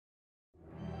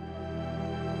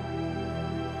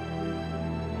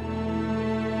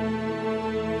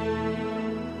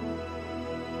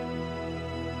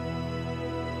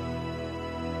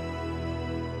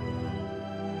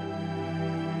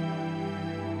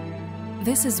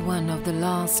This is one of the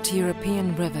last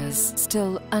European rivers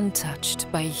still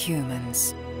untouched by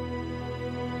humans.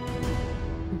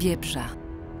 Biebrza.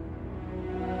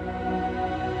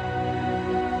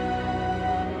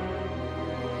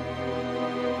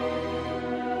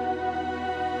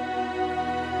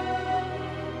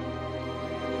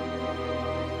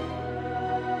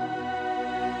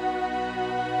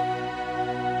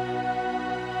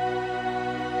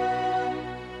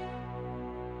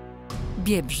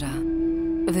 Biebrza,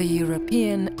 the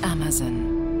European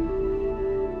Amazon.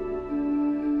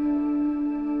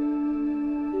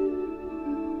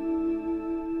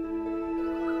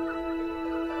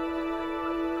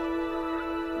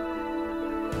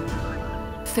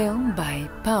 Film by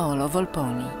Paolo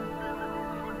Volponi.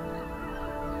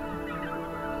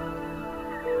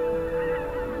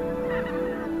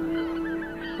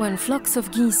 When flocks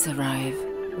of geese arrive,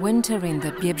 winter in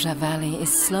the Biebrza Valley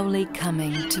is slowly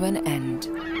coming to an end.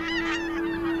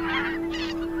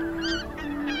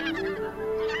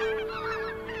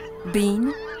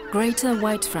 Bean, greater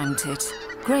white-fronted,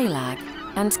 greylag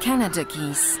and Canada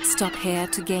geese stop here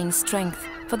to gain strength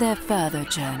for their further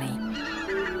journey.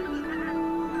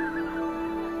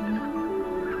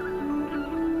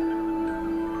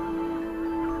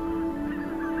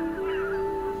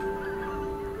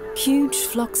 Huge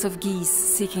flocks of geese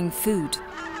seeking food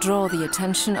draw the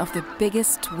attention of the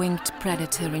biggest winged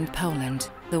predator in Poland,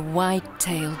 the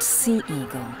white-tailed sea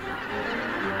eagle.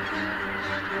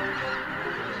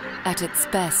 At its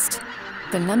best,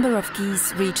 the number of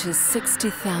geese reaches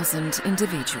 60,000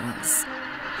 individuals.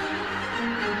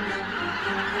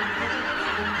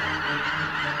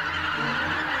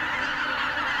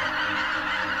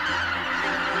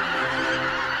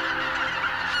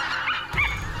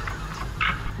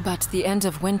 But the end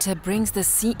of winter brings the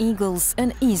sea eagles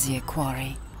an easier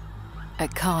quarry, a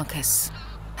carcass.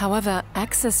 However,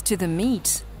 access to the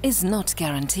meat is not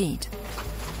guaranteed.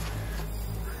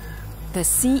 The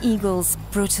sea eagles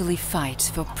brutally fight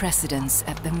for precedence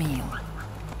at the meal.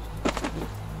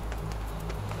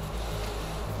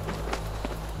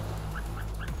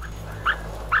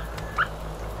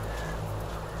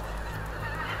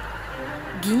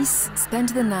 Geese spend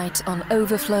the night on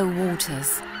overflow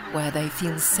waters, where they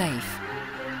feel safe.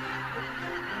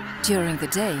 During the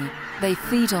day, they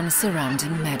feed on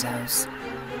surrounding meadows.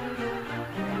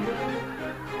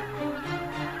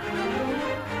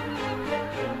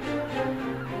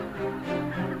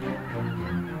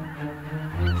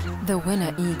 The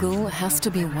winter eagle has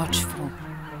to be watchful.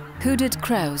 Hooded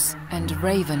crows and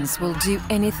ravens will do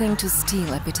anything to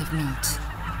steal a bit of meat.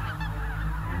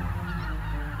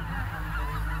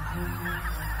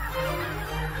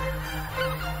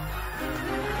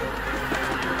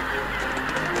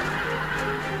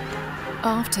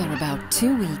 After about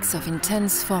 2 weeks of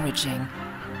intense foraging,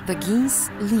 the geese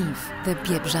leave the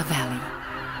Biebrza Valley.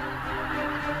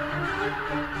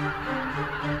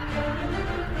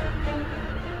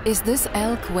 Is this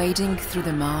elk wading through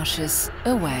the marshes,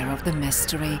 aware of the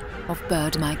mystery of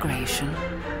bird migration?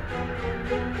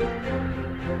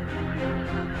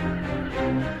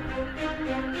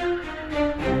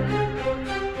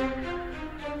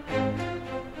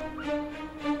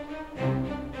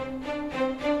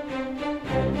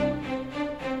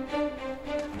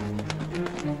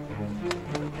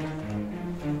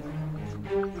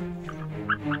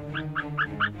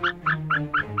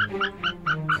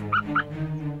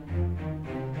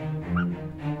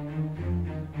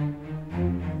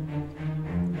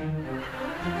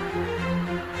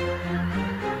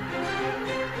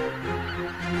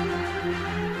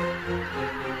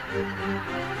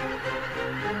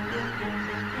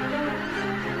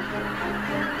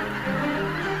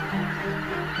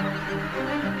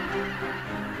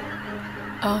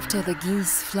 After the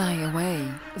geese fly away,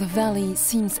 the valley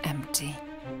seems empty.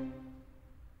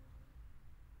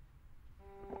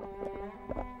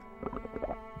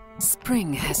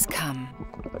 Spring has come.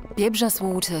 Biebrza's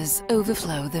waters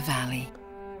overflow the valley.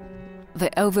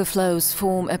 The overflows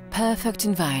form a perfect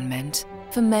environment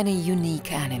for many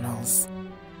unique animals.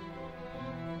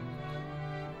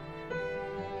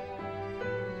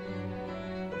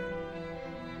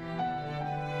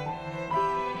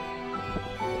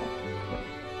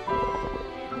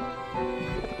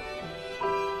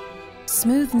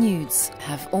 Smooth newts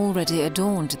have already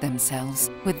adorned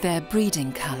themselves with their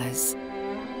breeding colors.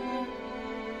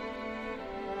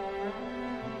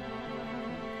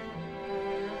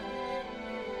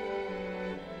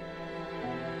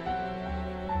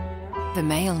 The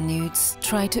male newts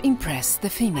try to impress the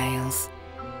females.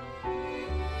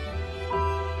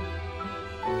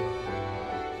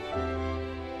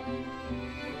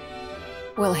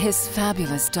 Will his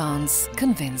fabulous dance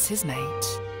convince his mate?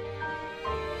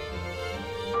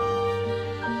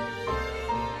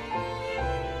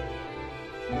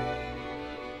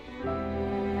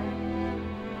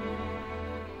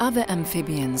 Other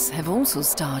amphibians have also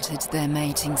started their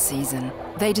mating season.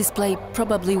 They display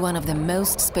probably one of the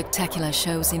most spectacular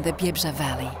shows in the Biebrza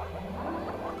Valley.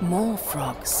 More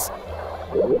frogs.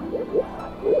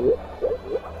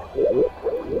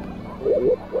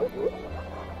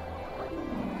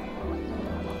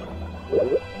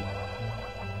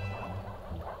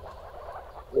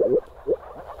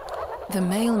 The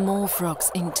male moor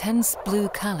frog's intense blue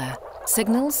color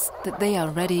signals that they are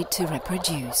ready to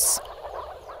reproduce.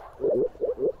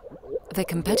 The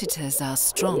competitors are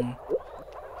strong.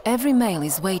 Every male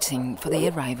is waiting for the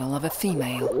arrival of a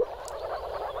female.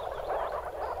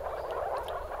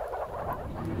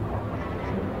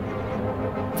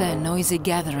 Their noisy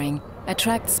gathering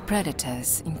attracts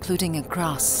predators, including a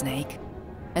grass snake,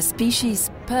 a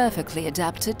species perfectly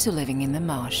adapted to living in the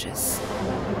marshes.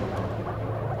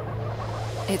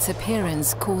 Its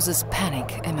appearance causes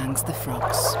panic amongst the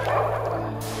frogs.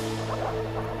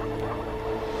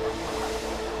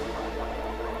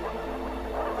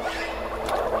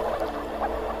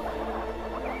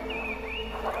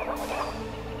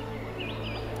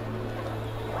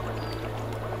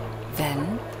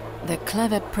 Then, the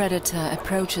clever predator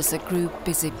approaches a group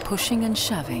busy pushing and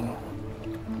shoving.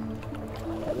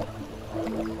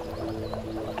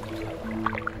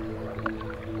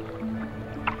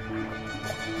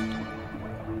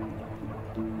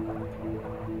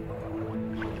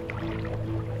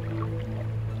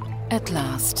 At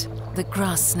last, the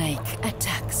grass snake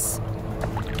attacks.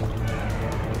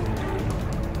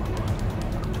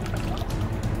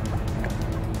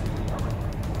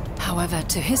 However,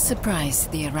 to his surprise,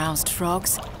 the aroused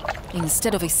frogs,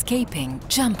 instead of escaping,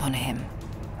 jump on him.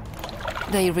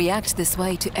 They react this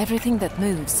way to everything that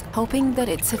moves, hoping that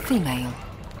it's a female.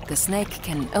 The snake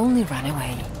can only run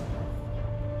away.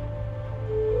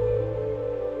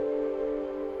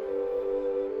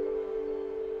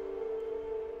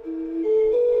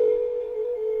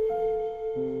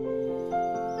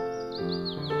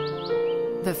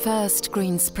 The first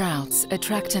green sprouts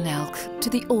attract an elk to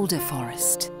the older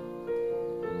forest.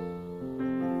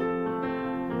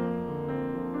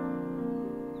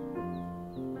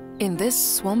 In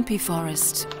this swampy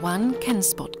forest, one can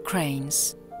spot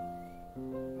cranes,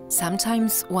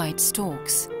 sometimes white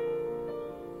storks,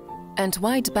 and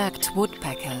white-backed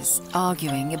woodpeckers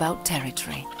arguing about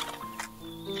territory.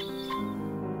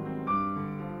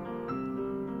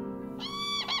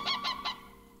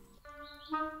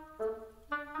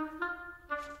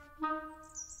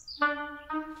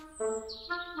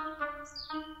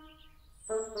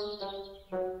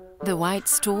 The white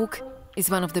stork is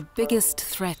one of the biggest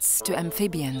threats to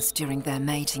amphibians during their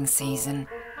mating season.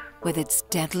 With its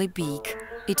deadly beak,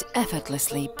 it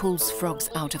effortlessly pulls frogs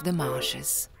out of the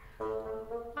marshes.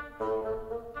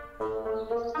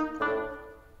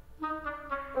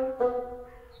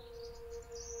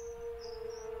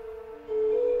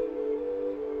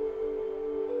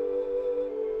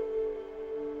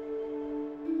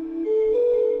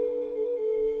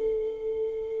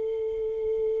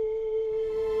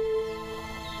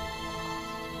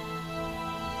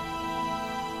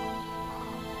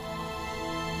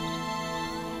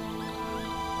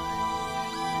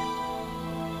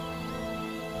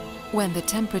 When the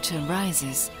temperature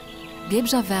rises,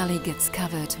 Biebrza Valley gets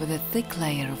covered with a thick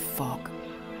layer of fog.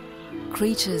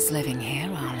 Creatures living here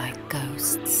are like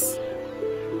ghosts.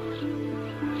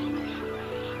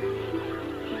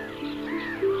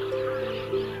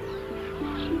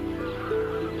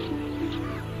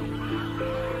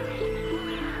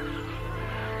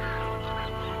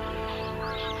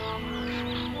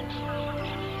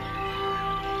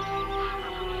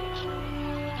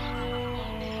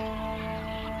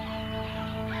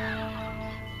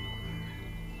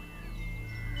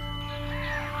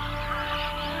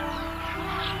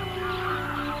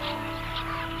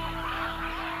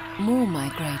 More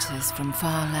migrators from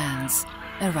far lands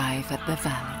arrive at the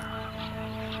valley.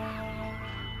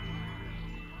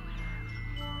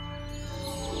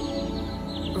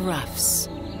 Ruffs.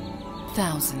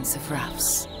 Thousands of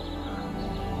ruffs.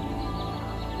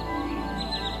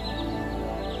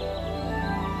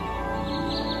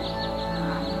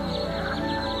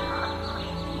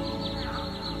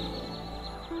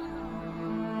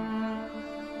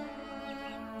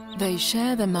 They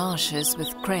share the marshes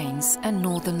with cranes and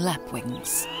northern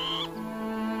lapwings.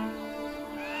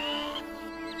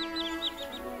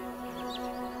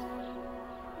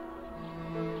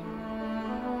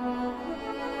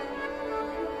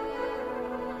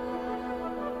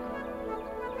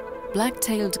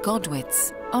 black-tailed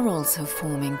godwits are also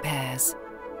forming pairs.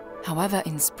 However,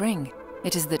 in spring,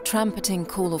 it is the trumpeting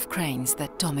call of cranes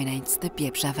that dominates the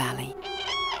Biebrza valley.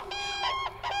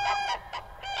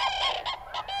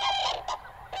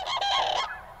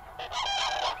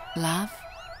 Love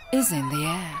is in the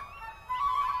air.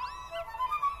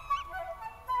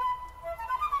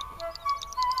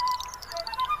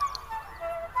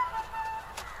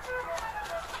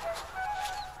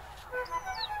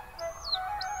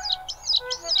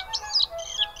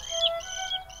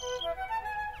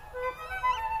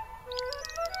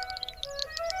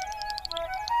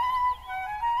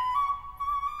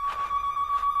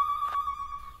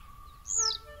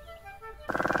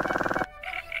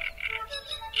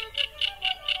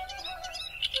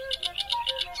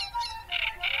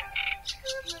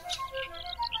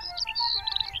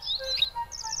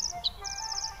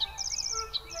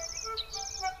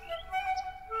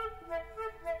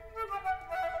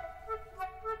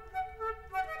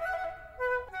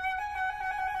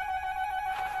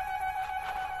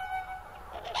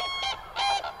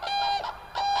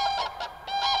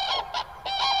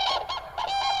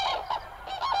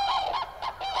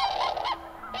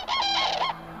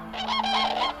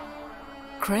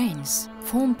 Cranes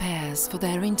form pairs for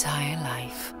their entire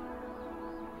life.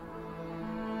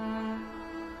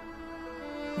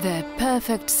 Their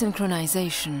perfect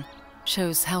synchronization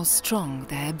shows how strong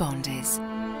their bond is.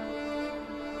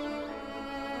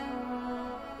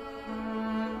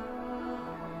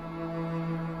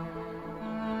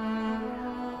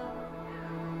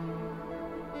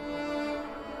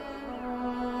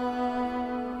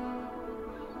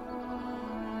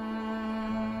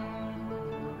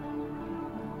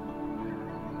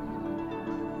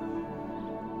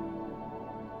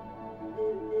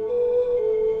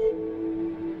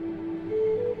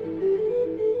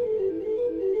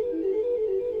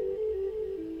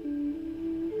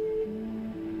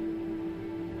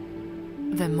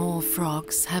 The more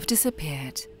frogs have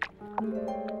disappeared.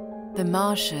 The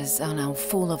marshes are now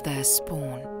full of their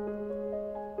spawn.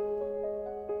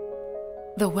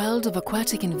 The world of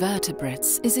aquatic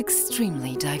invertebrates is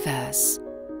extremely diverse.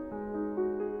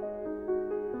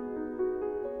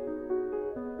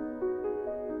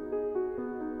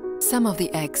 Some of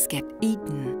the eggs get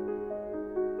eaten,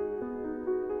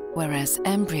 whereas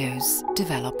embryos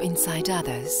develop inside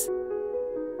others.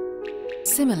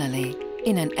 Similarly,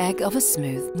 in an egg of a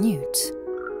smooth newt,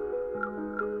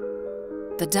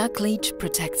 the duck leech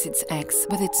protects its eggs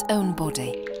with its own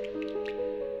body.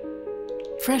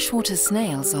 Freshwater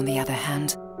snails, on the other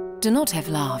hand, do not have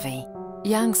larvae.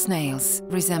 Young snails,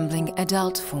 resembling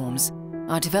adult forms,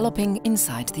 are developing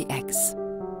inside the eggs.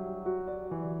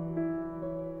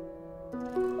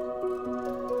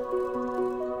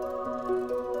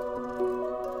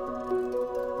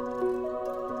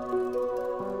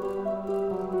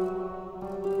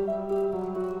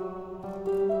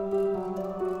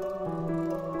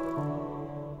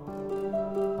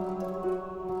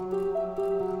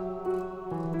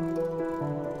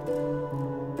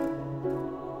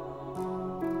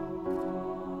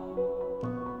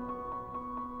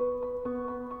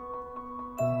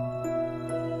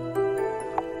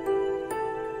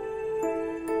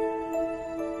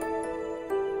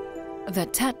 The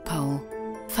tadpole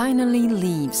finally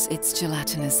leaves its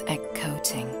gelatinous egg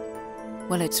coating.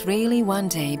 Will it really one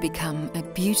day become a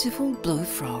beautiful blue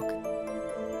frog?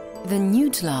 The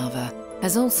newt larva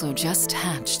has also just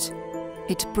hatched.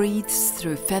 It breathes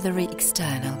through feathery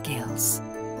external gills.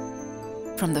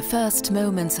 From the first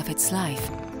moments of its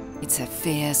life, it's a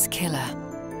fierce killer.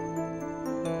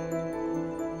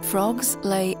 Frogs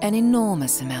lay an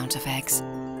enormous amount of eggs,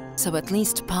 so at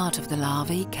least part of the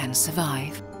larvae can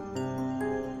survive.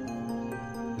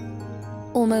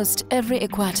 Almost every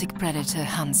aquatic predator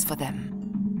hunts for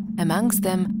them. Amongst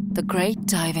them, the great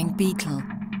diving beetle,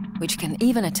 which can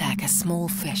even attack a small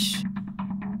fish.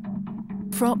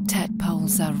 Frog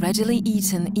tadpoles are readily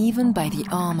eaten even by the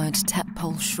armored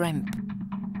tadpole shrimp.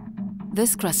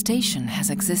 This crustacean has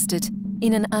existed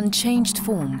in an unchanged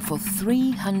form for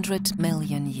 300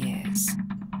 million years.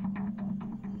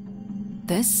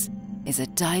 This is a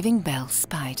diving bell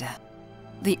spider,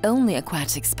 the only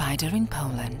aquatic spider in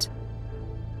Poland.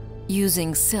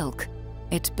 Using silk,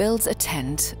 it builds a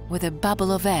tent with a bubble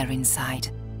of air inside,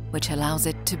 which allows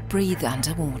it to breathe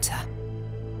underwater.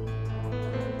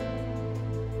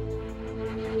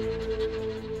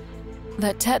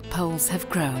 The tadpoles have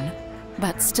grown,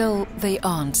 but still they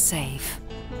aren't safe.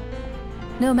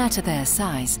 No matter their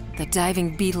size, the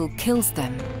diving beetle kills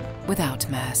them without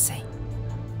mercy.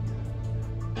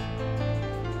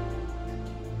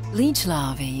 Leech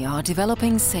larvae are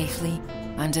developing safely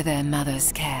under their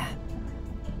mother's care.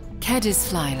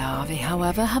 caddisfly larvae,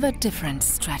 however, have a different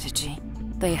strategy.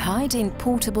 They hide in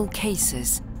portable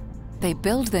cases. They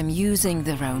build them using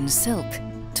their own silk,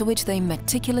 to which they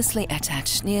meticulously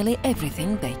attach nearly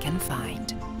everything they can find.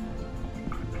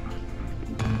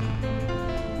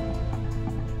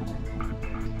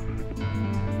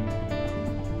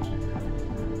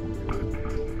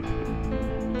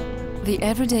 The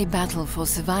everyday battle for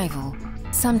survival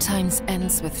sometimes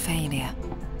ends with failure.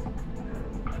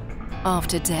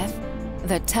 After death,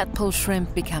 the tadpole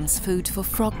shrimp becomes food for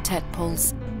frog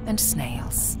tadpoles and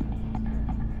snails.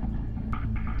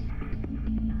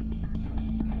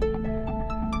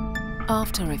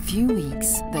 After a few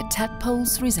weeks, the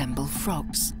tadpoles resemble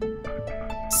frogs.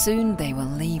 Soon they will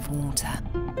leave water.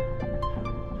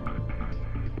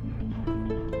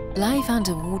 Life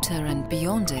underwater and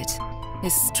beyond it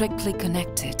is strictly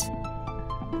connected.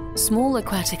 Small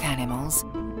aquatic animals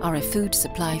are a food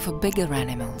supply for bigger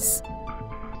animals.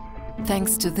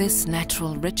 Thanks to this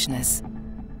natural richness,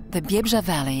 the Biebrza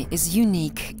Valley is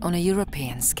unique on a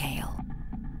European scale.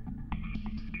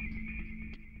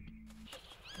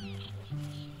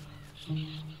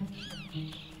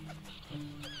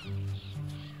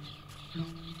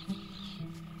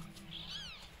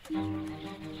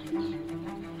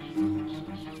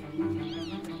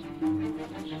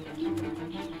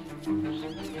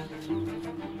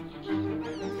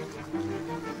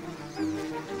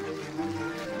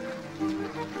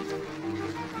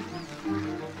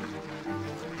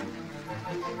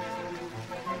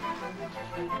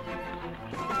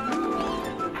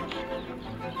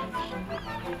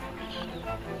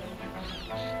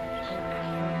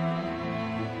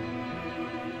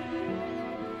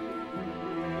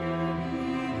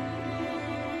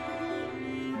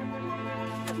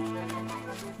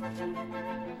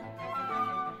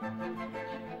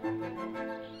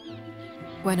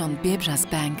 When on Biebrza's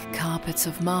bank carpets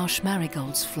of marsh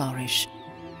marigolds flourish,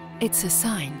 it's a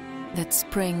sign that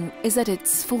spring is at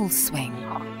its full swing.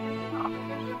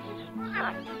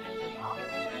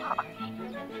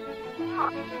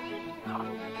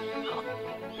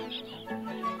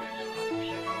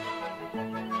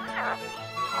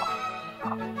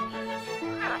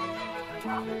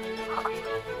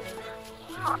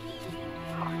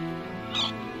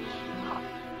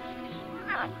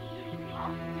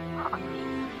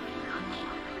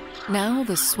 Now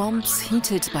the swamps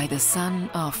heated by the sun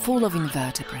are full of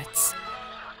invertebrates.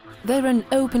 They're an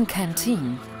open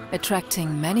canteen,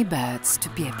 attracting many birds to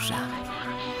Biebrza.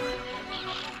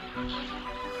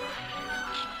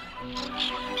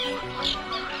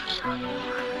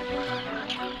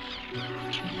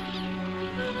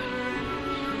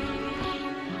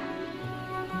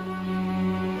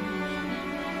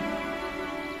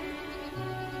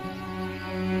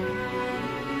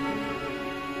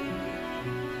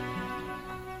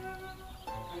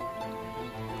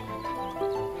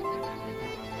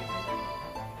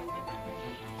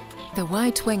 The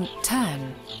white-winged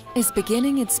tern is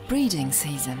beginning its breeding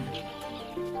season.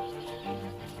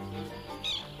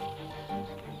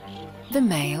 The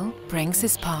male brings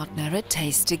his partner a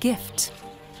tasty gift.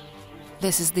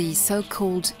 This is the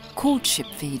so-called courtship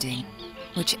feeding,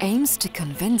 which aims to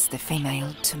convince the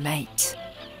female to mate.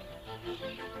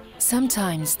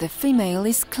 Sometimes the female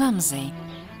is clumsy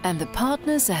and the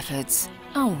partner's efforts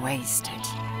are wasted.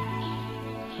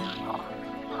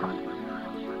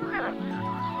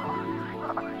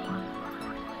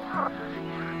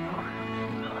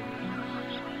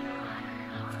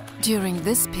 During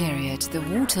this period, the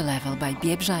water level by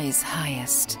Biebrza is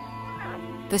highest.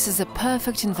 This is a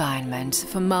perfect environment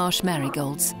for marsh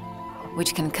marigolds,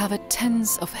 which can cover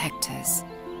tens of hectares.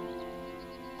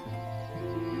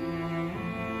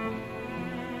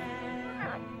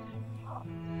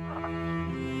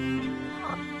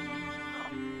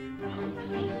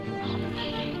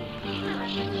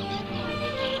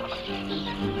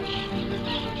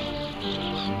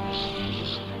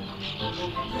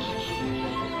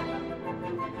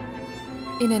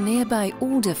 In a nearby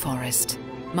alder forest,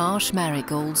 marsh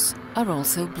marigolds are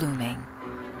also blooming.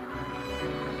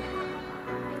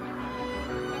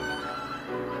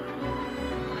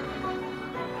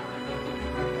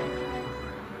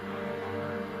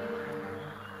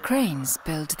 Cranes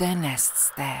build their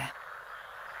nests there.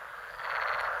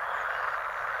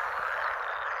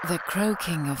 The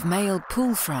croaking of male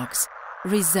pool frogs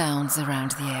resounds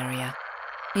around the area.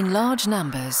 In large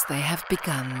numbers, they have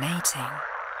begun mating.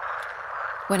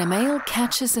 When a male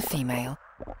catches a female,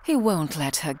 he won't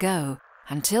let her go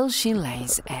until she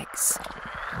lays eggs.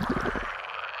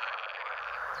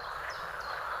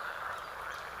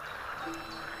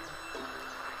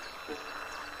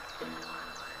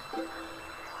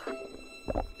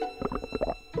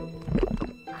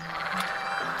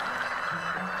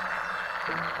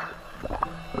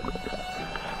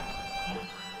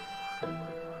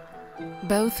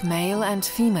 Both male and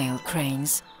female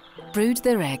cranes brood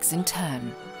their eggs in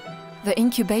turn. The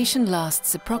incubation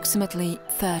lasts approximately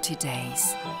 30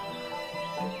 days.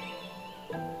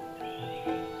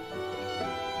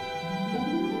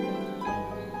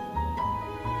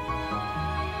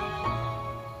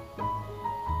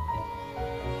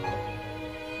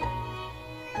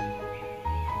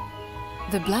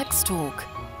 The black stork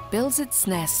builds its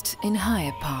nest in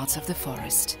higher parts of the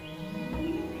forest.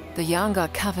 The young are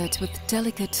covered with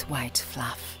delicate white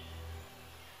fluff.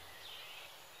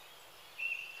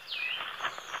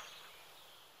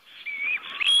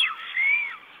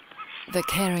 The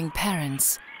caring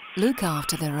parents look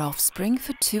after their offspring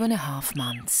for 2.5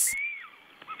 months.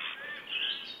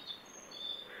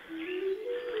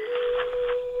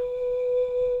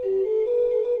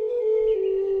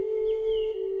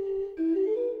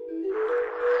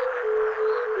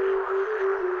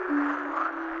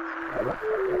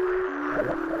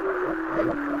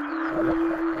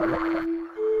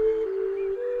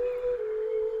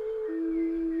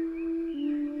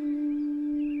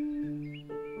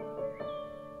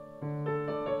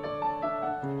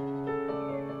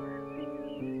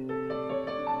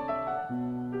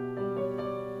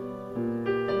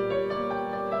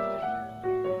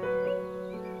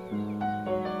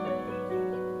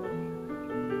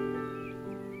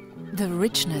 The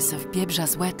richness of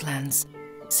Biebrza's wetlands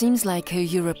seems like a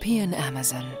European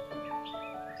Amazon.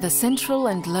 The central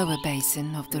and lower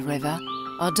basin of the river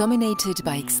are dominated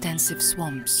by extensive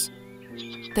swamps.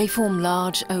 They form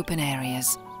large open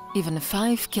areas, even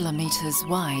 5 kilometers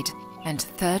wide and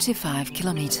 35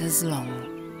 kilometers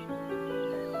long.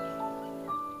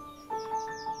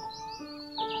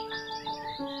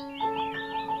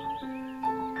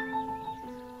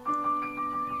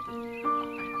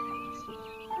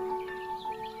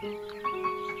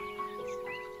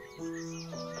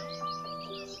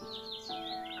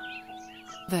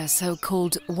 The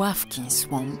so-called Ławki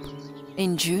swamp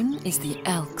in June is the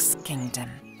elk's kingdom.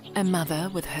 A mother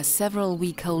with her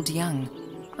several-week-old young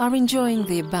are enjoying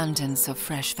the abundance of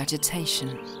fresh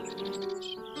vegetation.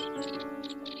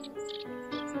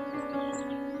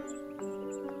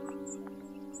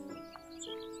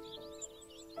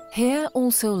 Here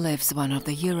also lives one of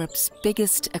Europe's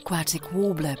biggest aquatic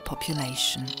warbler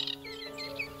population.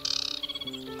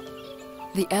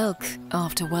 The elk,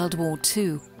 after World War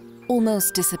II,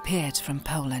 almost disappeared from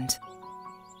Poland.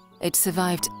 It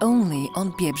survived only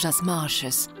on Biebrza's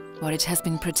marshes, where it has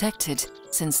been protected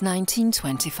since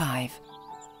 1925.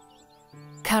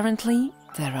 Currently,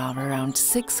 there are around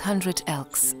 600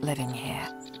 elks living here.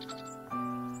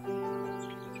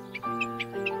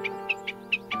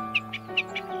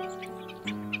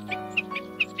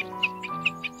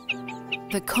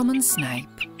 The common snipe,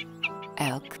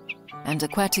 elk, and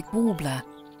aquatic warbler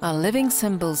are living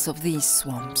symbols of these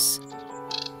swamps.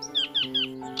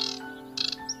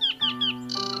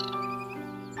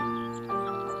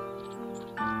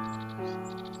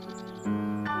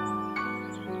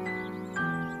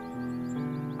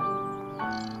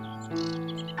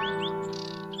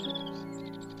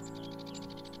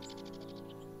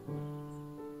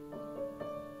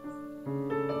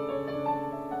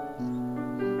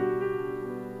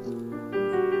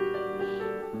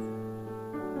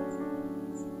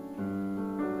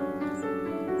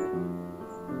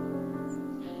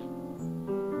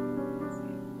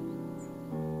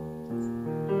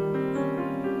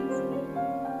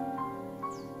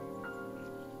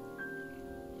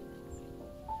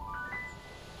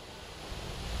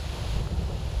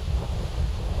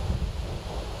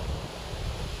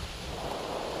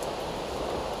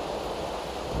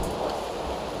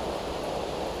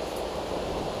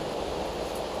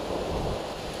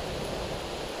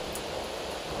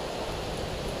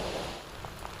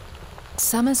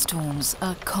 Summer storms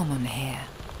are common here.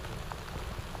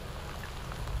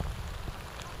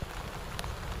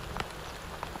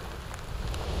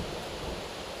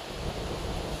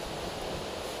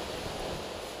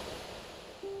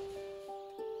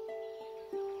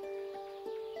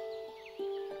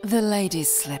 The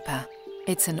lady's slipper.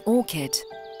 It's an orchid,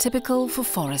 typical for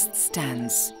forest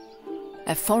stands.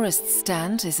 A forest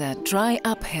stand is a dry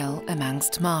uphill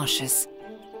amongst marshes,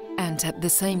 and at the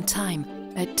same time,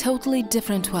 a totally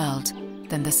different world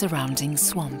than the surrounding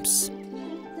swamps.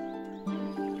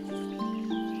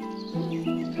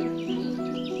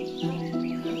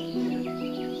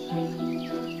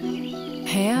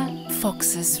 Here,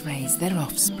 foxes raise their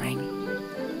offspring.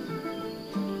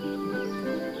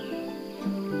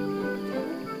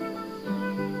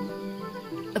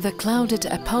 The clouded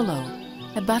Apollo,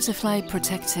 a butterfly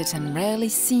protected and rarely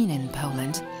seen in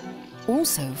Poland,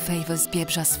 also favors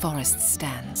Biebrza's forest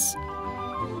stands.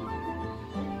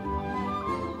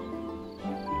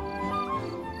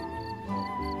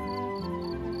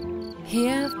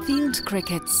 Here, field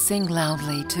crickets sing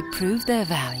loudly to prove their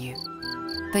value.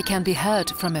 They can be heard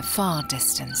from a far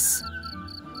distance.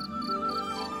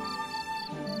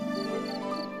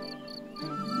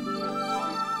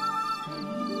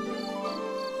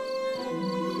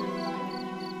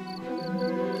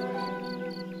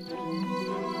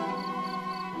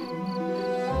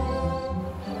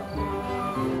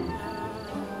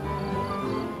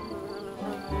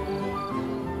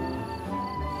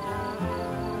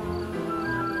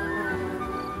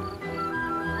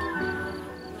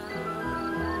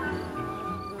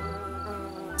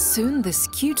 Soon this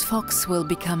cute fox will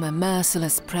become a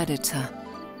merciless predator.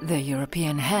 The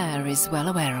European hare is well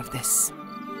aware of this.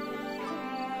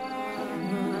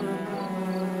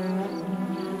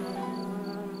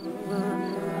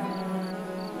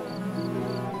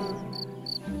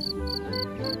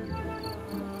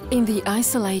 In the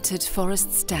isolated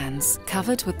forest stands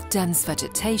covered with dense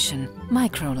vegetation,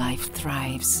 microlife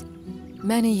thrives.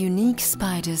 Many unique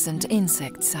spiders and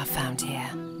insects are found here.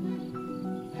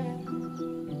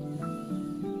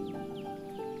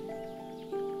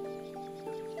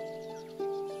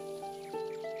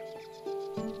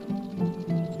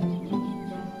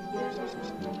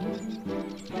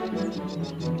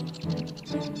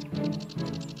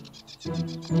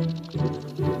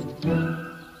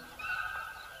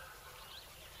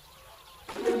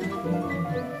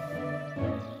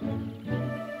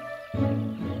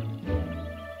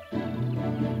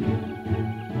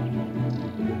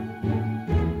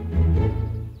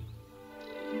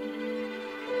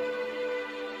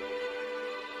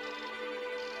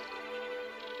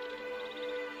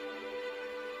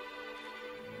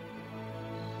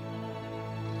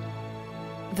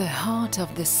 The heart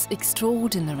of this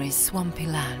extraordinary swampy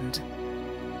land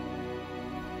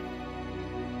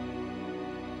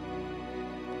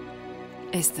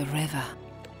is the river.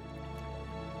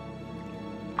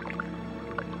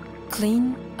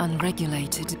 Clean,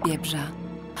 unregulated Biebrza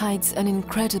hides an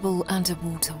incredible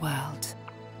underwater world.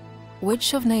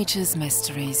 Which of nature's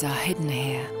mysteries are hidden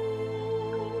here?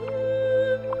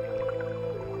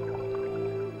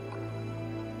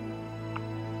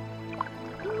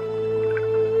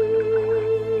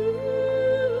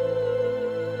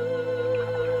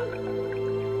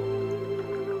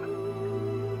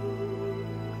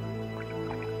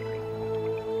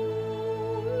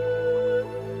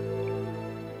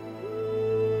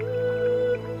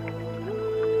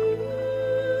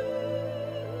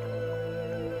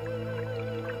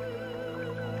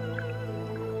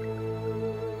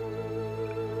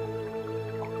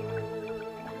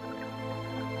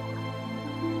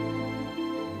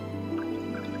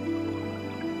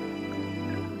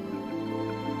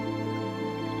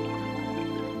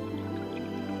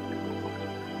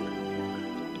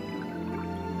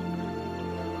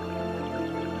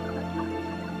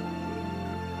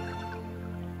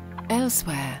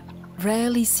 Elsewhere,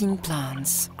 rarely seen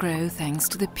plants grow thanks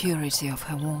to the purity of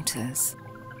her waters.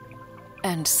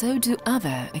 And so do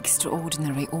other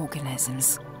extraordinary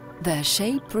organisms. Their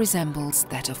shape resembles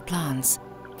that of plants.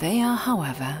 They are,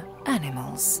 however,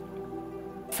 animals.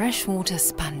 Freshwater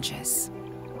sponges.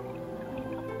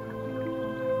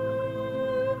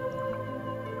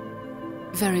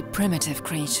 Very primitive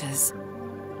creatures.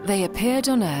 They appeared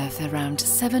on Earth around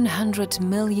 700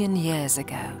 million years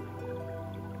ago.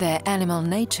 Their animal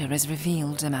nature is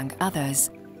revealed, among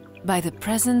others, by the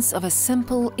presence of a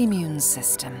simple immune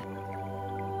system.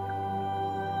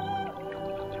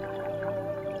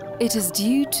 It is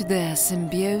due to their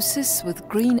symbiosis with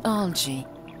green algae,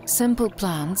 simple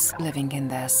plants living in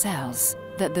their cells,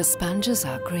 that the sponges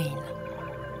are green.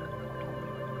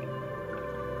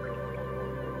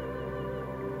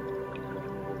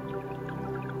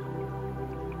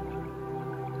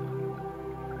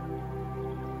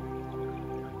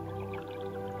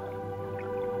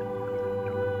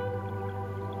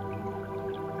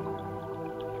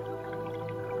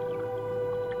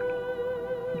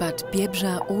 But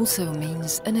Biebrza also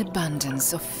means an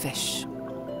abundance of fish.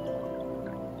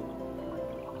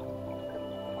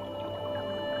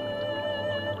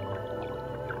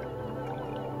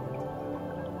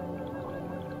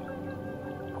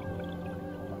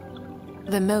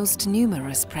 The most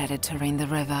numerous predator in the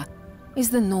river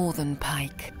is the northern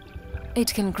pike.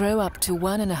 It can grow up to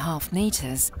 1.5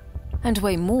 meters and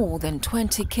weigh more than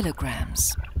 20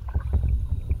 kilograms.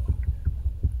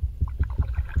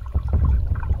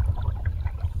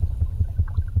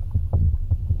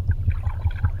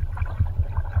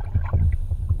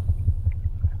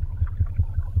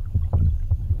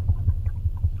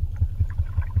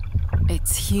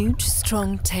 huge,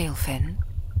 strong tail fin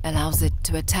allows it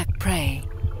to attack prey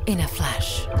in a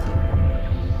flash.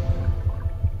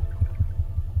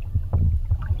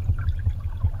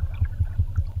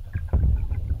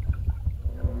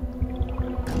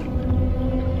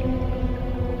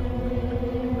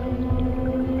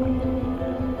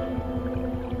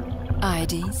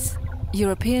 Ides,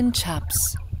 European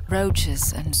chubs,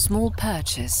 roaches and small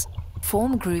perches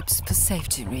form groups for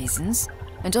safety reasons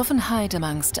and often hide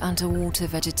amongst underwater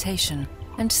vegetation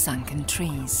and sunken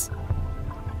trees.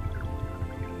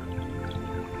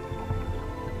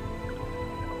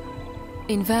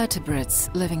 Invertebrates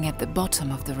living at the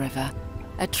bottom of the river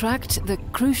attract the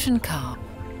crucian carp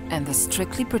and the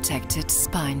strictly protected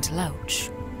spined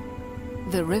loach.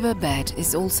 The riverbed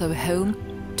is also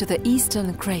home to the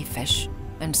eastern crayfish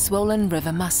and swollen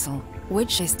river mussel,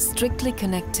 which is strictly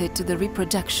connected to the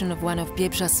reproduction of one of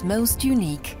Biebrza's most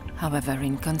unique, however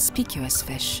inconspicuous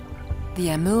fish, the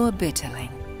Amur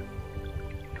bitterling.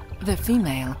 The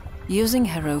female, using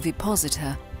her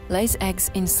ovipositor, lays eggs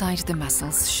inside the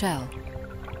mussel's shell.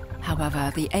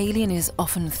 However, the alien is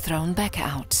often thrown back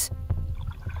out.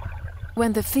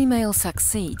 When the female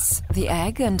succeeds, the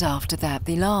egg, and after that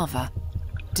the larva,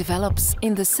 develops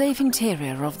in the safe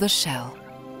interior of the shell.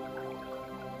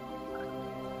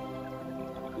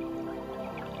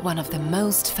 One of the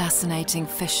most fascinating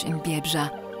fish in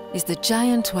Biebrza is the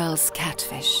giant whale's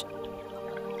catfish.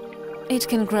 It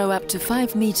can grow up to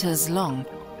 5 meters long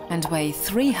and weigh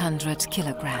 300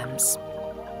 kilograms.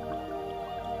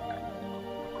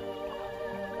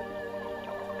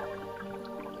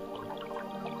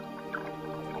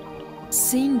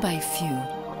 Seen by few,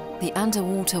 the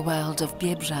underwater world of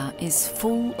Biebrza is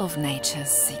full of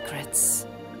nature's secrets.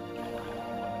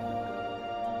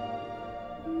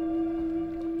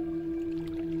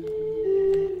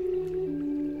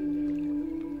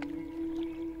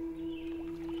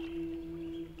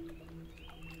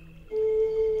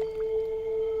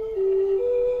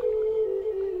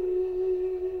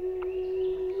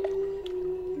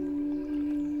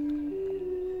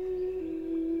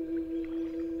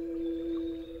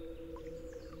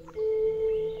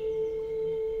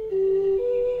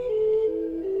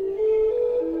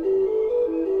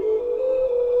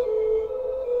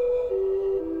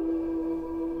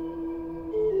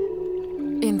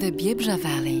 In the Biebrza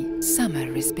Valley,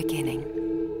 summer is beginning.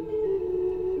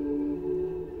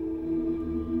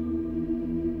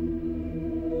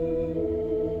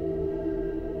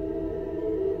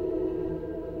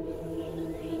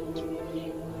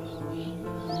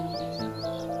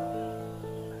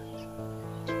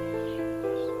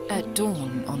 At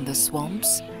dawn on the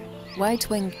swamps,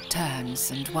 white-winged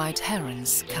terns and white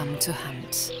herons come to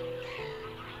hunt.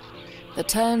 The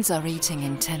terns are eating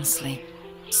intensely.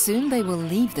 Soon they will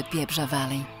leave the Biebrza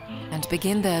Valley and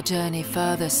begin their journey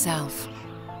further south,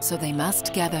 so they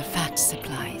must gather fat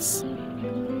supplies.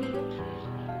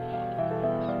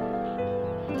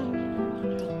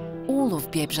 All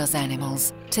of Biebrza's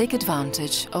animals take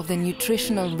advantage of the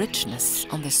nutritional richness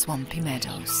on the swampy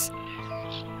meadows.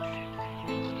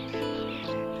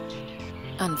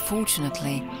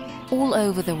 Unfortunately, all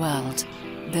over the world,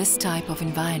 this type of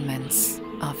environments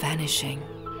are vanishing.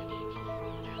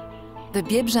 The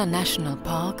Biebrza National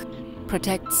Park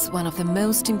protects one of the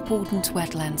most important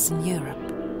wetlands in Europe.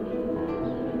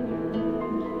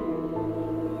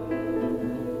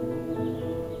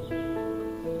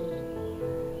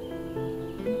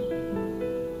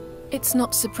 It's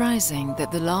not surprising that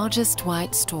the largest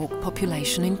white stork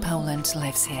population in Poland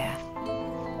lives here.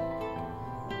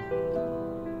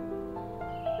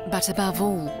 But above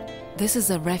all, this is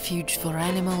a refuge for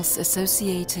animals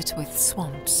associated with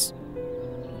swamps.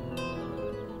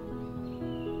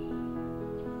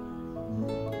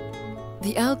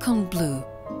 The Alcon blue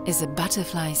is a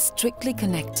butterfly strictly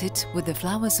connected with the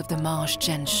flowers of the marsh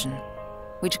gentian,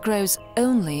 which grows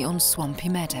only on swampy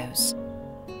meadows.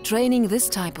 Draining this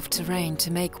type of terrain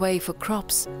to make way for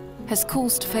crops has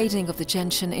caused fading of the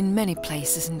gentian in many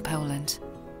places in Poland.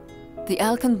 The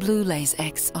Alcon blue lays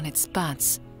eggs on its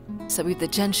buds, so if the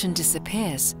gentian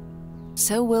disappears,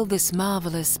 so will this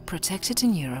marvelous protected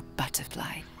in Europe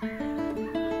butterfly.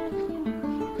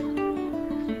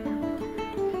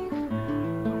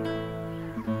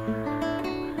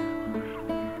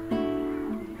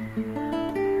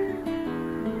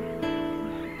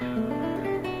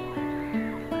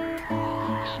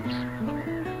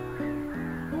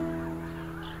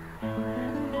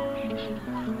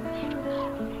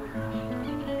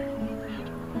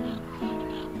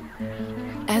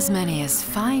 As many as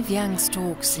 5 young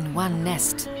storks in one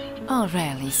nest are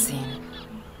rarely seen.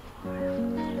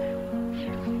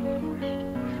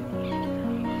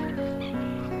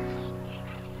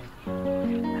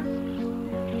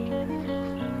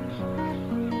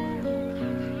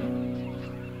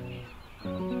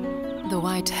 The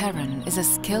white heron is a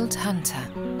skilled hunter.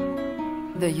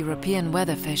 The European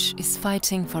weatherfish is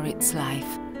fighting for its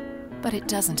life, but it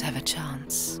doesn't have a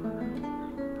chance.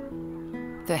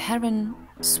 The heron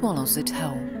swallows it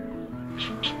whole.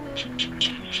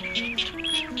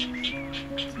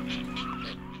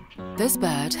 This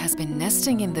bird has been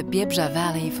nesting in the Biebrza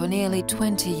valley for nearly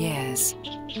 20 years.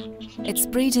 Its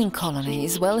breeding colony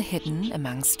is well hidden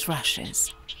amongst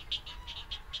rushes.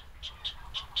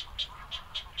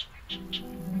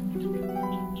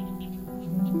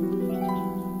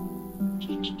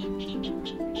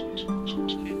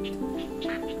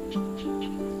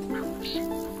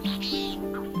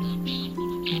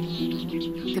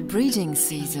 The breeding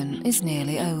season is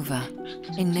nearly over.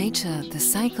 In nature, the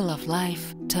cycle of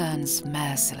life turns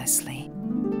mercilessly.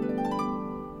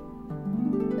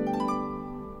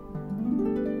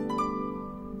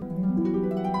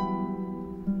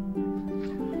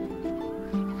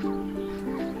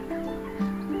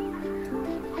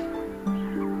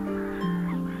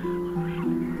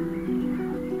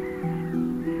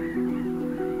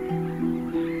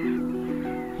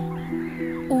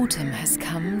 Autumn has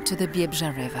come to the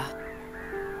Biebrza River.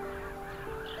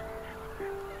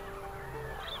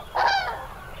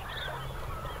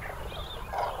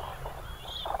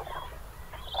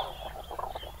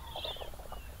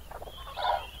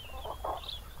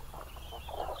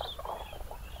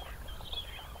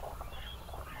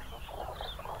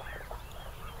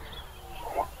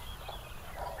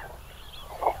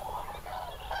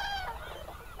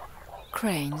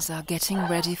 Cranes are getting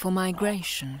ready for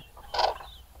migration.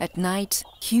 At night,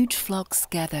 huge flocks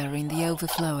gather in the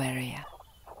overflow area.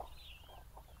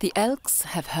 The elks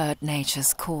have heard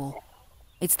nature's call.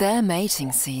 It's their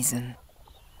mating season.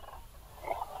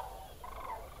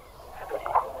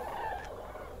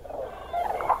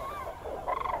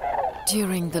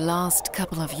 During the last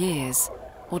couple of years,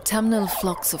 autumnal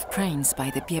flocks of cranes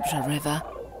by the Biebrza River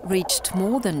reached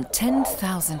more than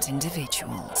 10,000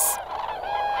 individuals.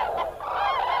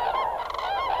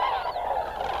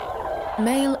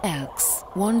 Male elks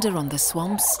wander on the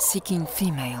swamps seeking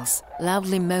females,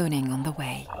 loudly moaning on the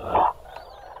way.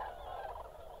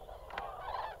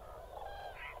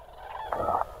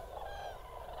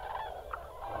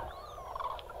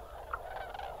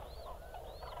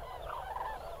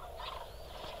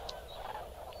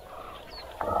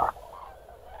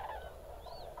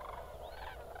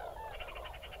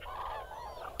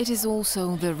 It is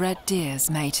also the red deer's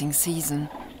mating season,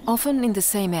 often in the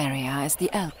same area as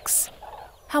the elks.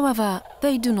 However,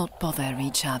 they do not bother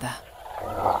each other.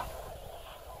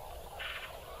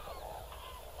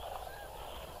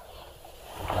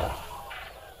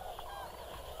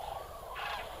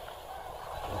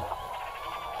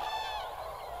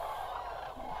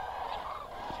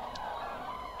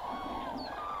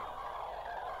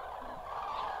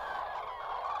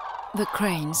 The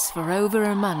cranes for over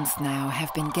a month now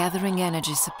have been gathering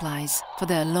energy supplies for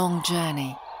their long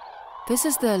journey. This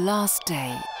is their last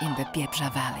day in the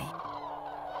Biebrza Valley.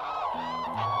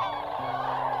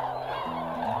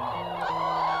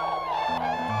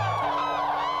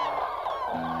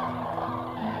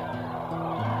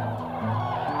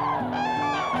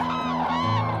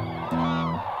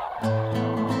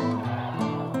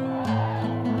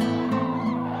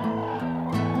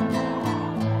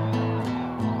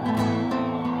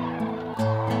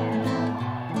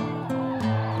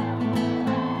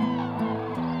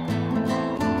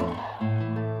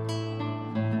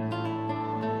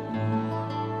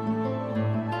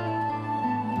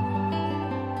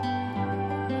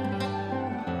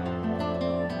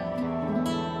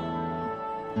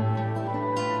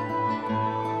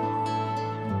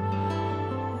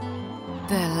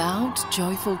 Their loud,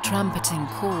 joyful trumpeting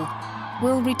call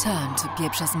will return to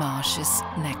Biebrza's marshes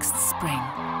next spring.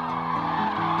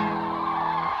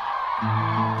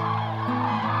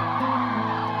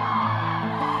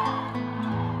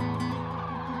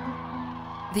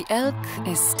 The elk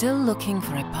is still looking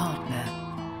for a partner.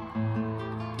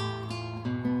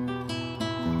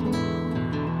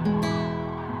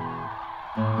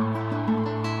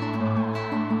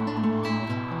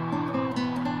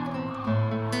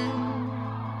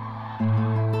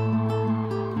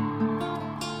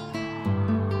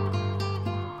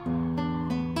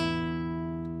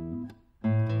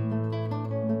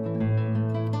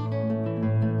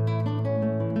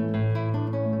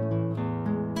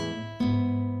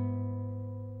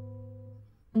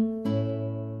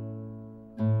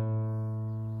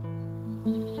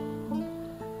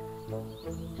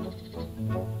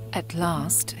 At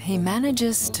last, he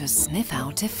manages to sniff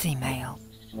out a female.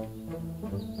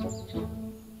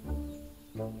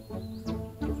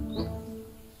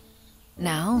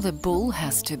 Now the bull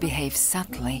has to behave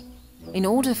subtly in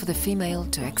order for the female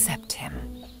to accept him.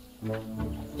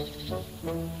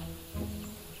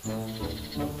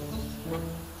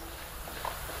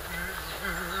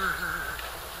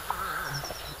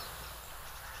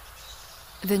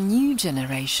 The new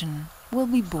generation will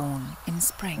be born in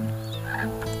spring.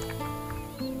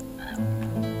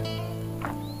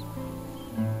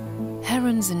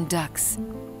 Herons and ducks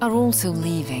are also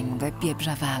leaving the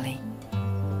Biebrza valley.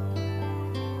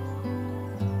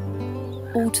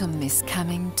 Autumn is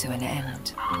coming to an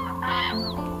end.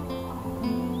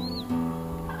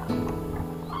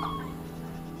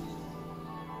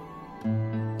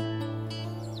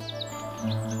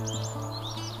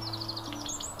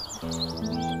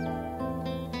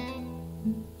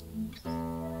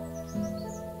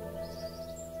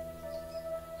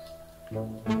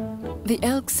 The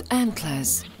elk's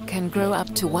antlers can grow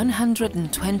up to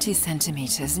 120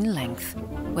 centimeters in length,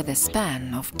 with a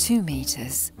span of 2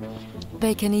 meters.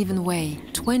 They can even weigh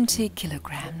 20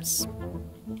 kilograms.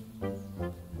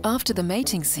 After the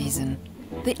mating season,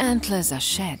 the antlers are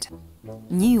shed.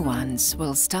 New ones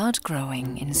will start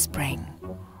growing in spring.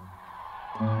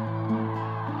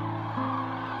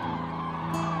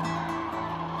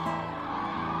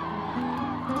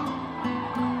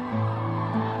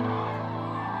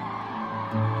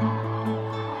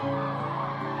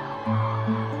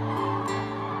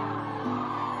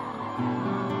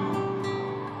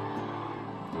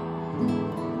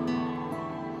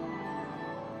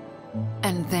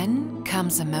 And then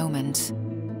comes a moment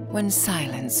when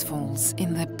silence falls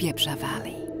in the Biebrza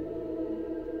valley.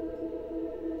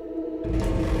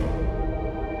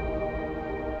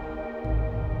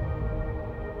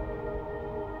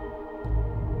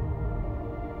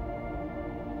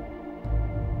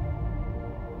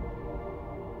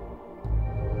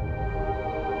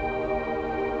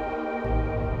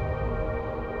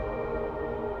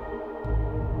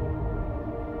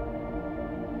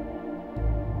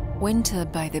 Winter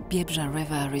by the Biebrza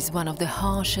River is one of the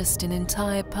harshest in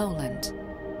entire Poland.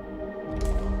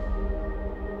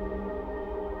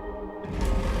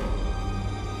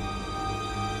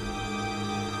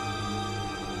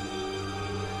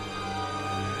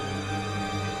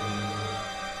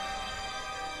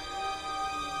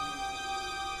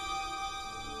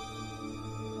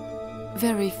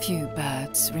 Very few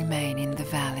birds remain in the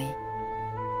valley.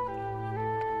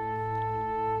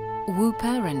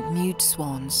 Whooper and mute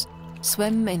swans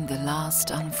swim in the last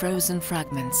unfrozen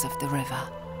fragments of the river.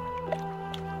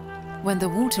 When the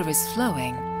water is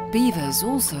flowing, beavers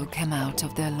also come out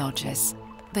of their lodges.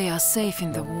 They are safe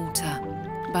in the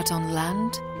water, but on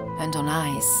land and on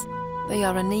ice, they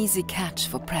are an easy catch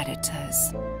for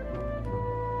predators.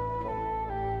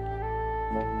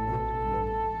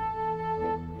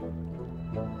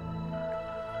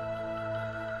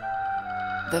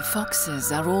 The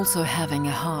foxes are also having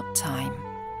a hard time.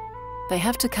 They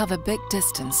have to cover big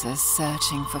distances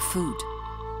searching for food.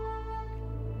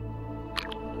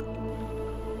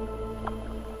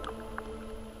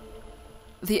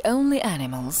 The only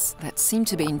animals that seem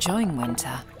to be enjoying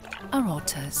winter are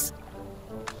otters.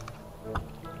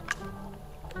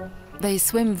 They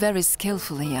swim very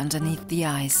skillfully underneath the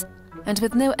ice and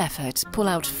with no effort pull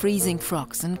out freezing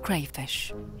frogs and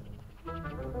crayfish.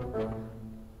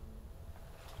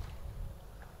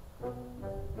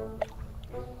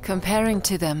 Comparing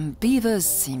to them, beavers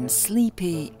seem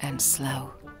sleepy and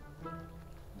slow.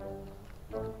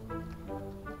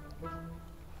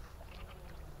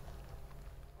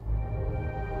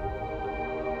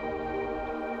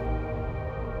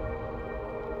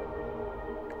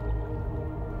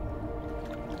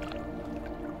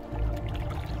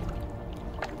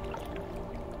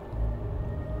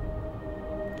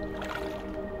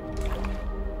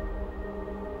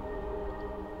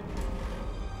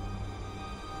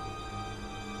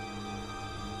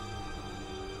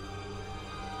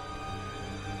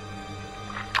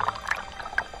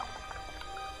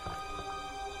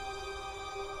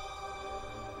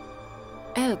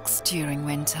 Elks during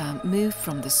winter move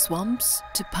from the swamps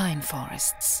to pine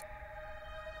forests.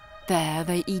 There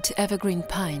they eat evergreen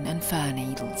pine and fir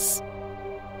needles.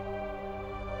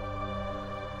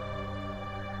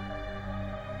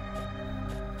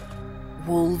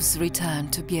 Wolves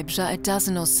returned to Biebrza a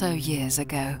dozen or so years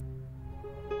ago.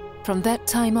 From that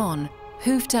time on,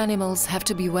 hoofed animals have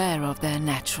to beware of their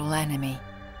natural enemy.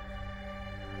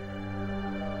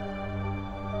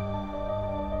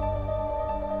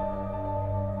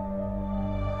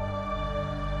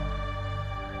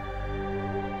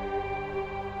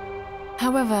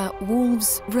 However,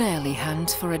 wolves rarely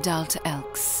hunt for adult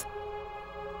elks.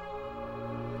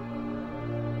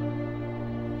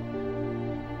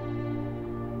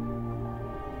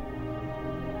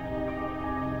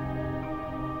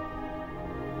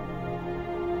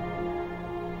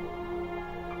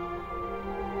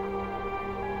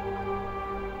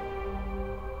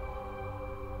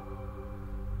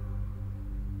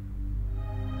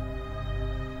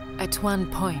 At one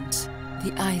point,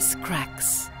 the ice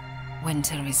cracks.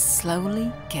 Winter is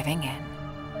slowly giving in.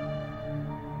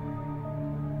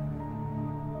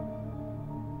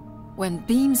 When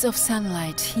beams of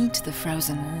sunlight heat the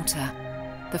frozen water,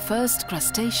 the first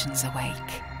crustaceans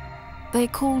awake. They're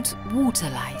called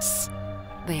water lice.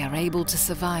 They are able to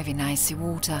survive in icy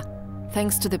water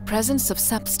thanks to the presence of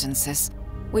substances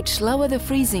which lower the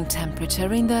freezing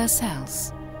temperature in their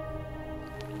cells.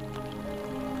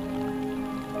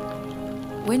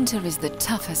 Winter is the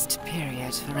toughest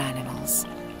period for animals.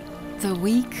 The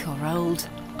weak or old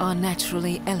are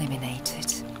naturally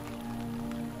eliminated.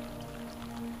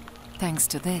 Thanks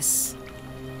to this,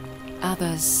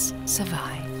 others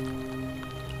survive.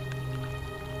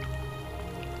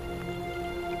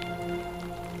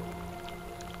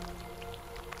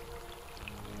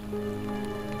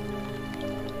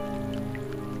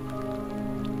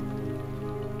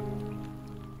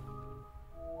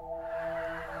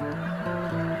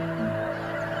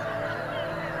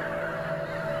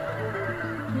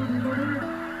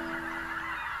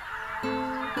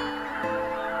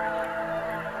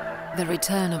 The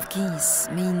return of geese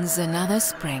means another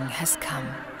spring has come.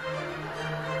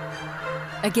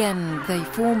 Again, they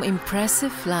form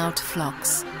impressive loud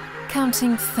flocks,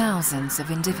 counting thousands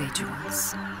of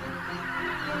individuals.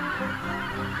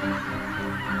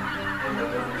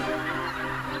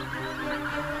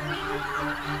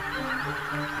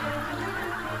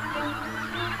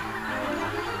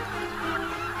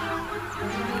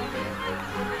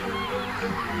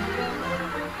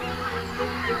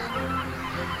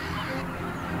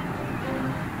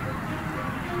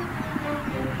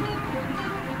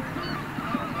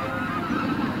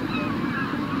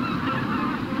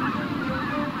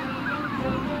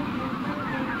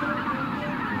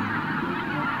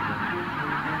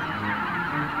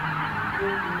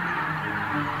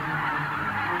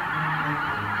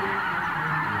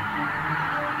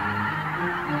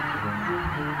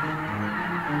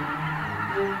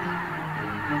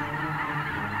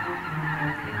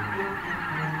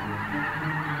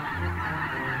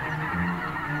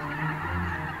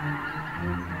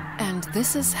 And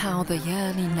this is how the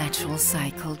yearly natural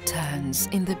cycle turns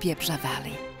in the Biebrza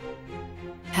Valley.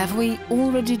 Have we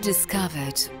already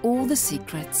discovered all the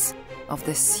secrets of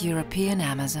this European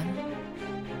Amazon?